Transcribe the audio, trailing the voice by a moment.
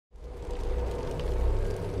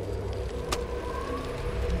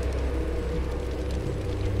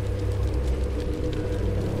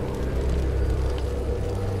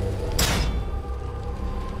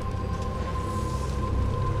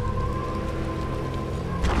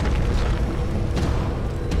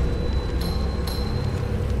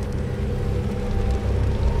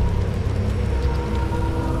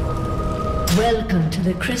Welcome to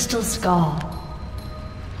the Crystal Scar.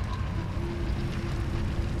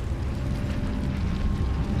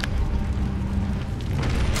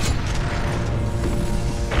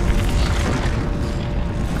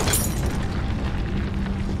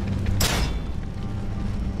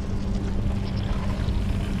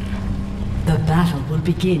 The battle will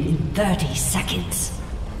begin in 30 seconds.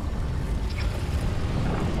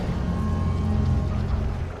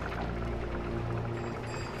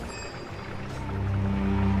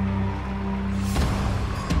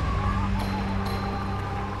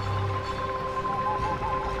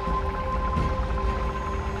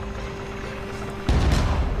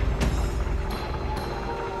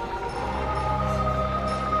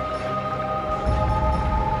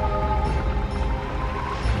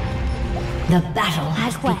 The battle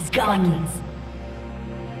has begun.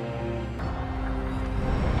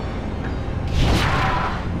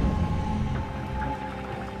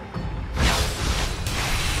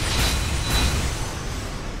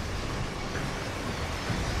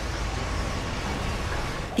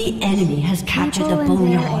 The enemy has captured the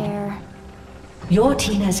boneyard. Your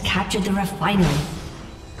team has captured the refinery.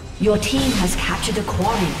 Your team has captured the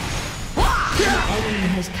quarry. The enemy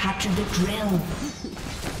has captured the drill.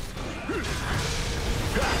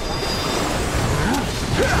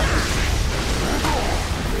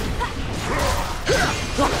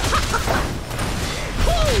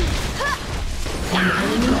 An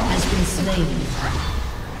enemy has been slain.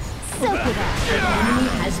 Soak it up. The enemy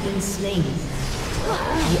has been slain.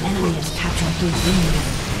 The enemy has captured the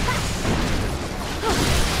windmill.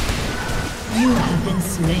 You have been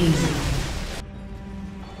slain.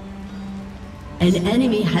 An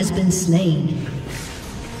enemy has been slain.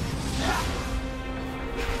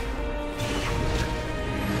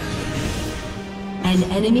 An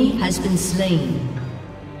enemy has been slain.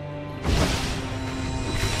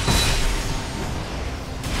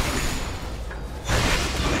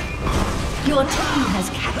 Your team has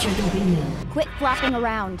captured the windmill. Quit flopping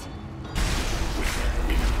around.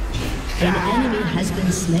 An enemy has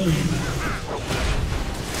been slain.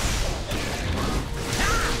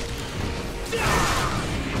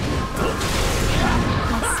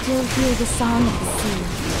 I still hear the song of the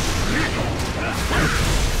sea.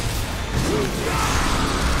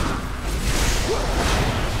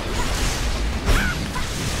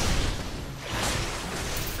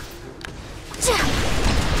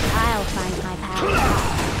 I'll find my path.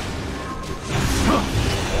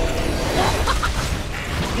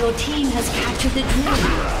 Your team has captured the drill.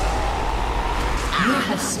 You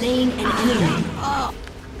have slain an enemy.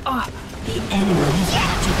 The enemy has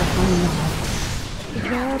captured the boneyard.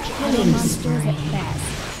 There are Killing monsters at spree. best.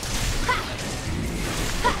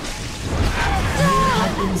 You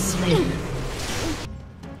have been slain.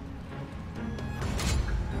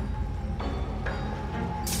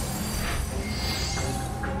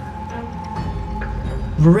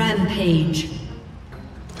 Rampage.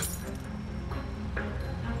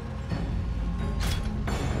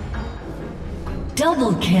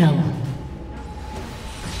 Double kill.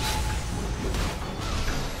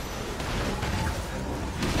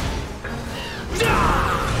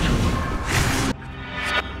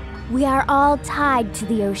 We are all tied to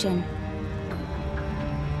the ocean.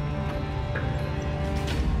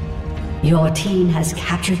 Your team has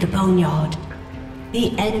captured the boneyard.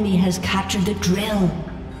 The enemy has captured the drill.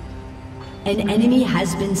 An enemy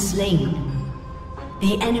has been slain.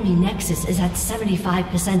 The enemy nexus is at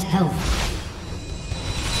 75% health.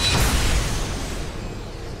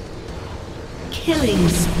 Killing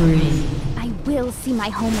spree. I will see my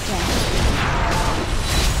home again.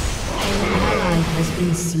 An ally has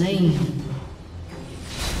been slain.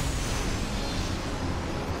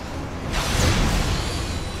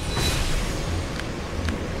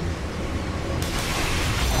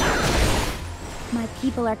 My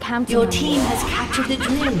people are counting Your on team me. has captured the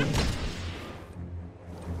drill.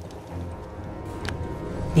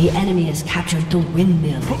 The enemy has captured the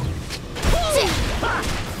windmill.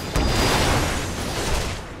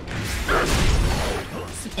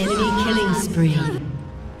 Enemy killing spree.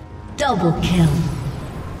 Double kill.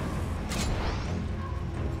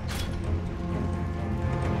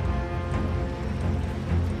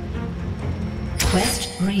 Quest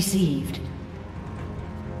received.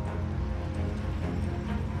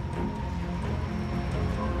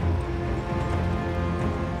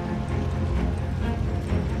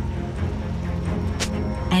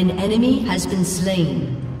 An enemy has been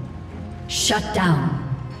slain. Shut down.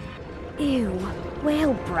 Ew,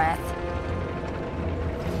 whale breath.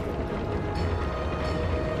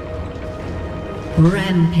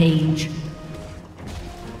 Rampage.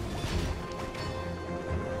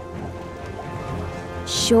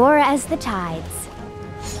 Sure as the tides.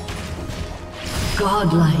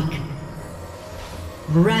 Godlike.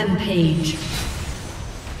 Rampage.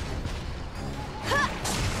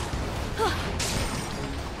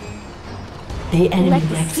 The enemy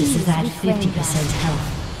nexus is at 50% health.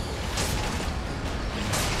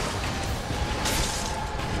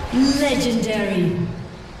 Legendary.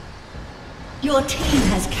 Your team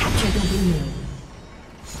has captured the wheel.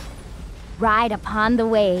 Ride upon the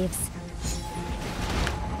waves.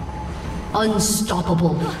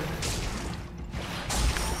 Unstoppable.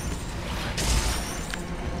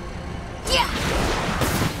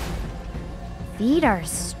 Feet are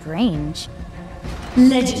strange.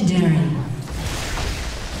 Legendary.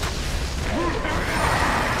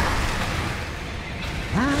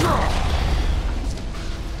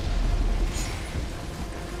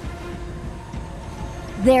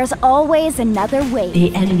 There's always another way.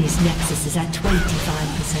 The enemy's nexus is at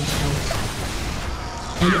 25% health.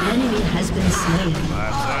 An enemy has been slain.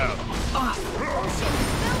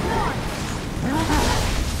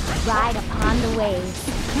 Ride upon the waves.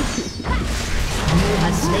 You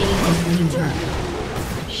have slain an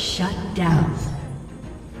enemy. Shut down.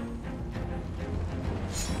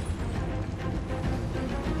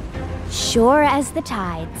 Sure as the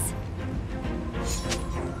tides.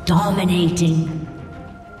 Dominating.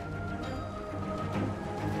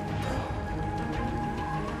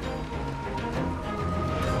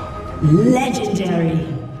 Legendary.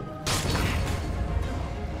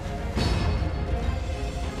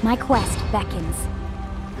 My quest beckons.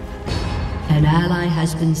 An ally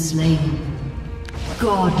has been slain.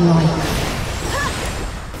 Godlike.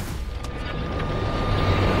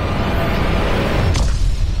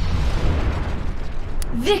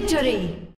 Victory!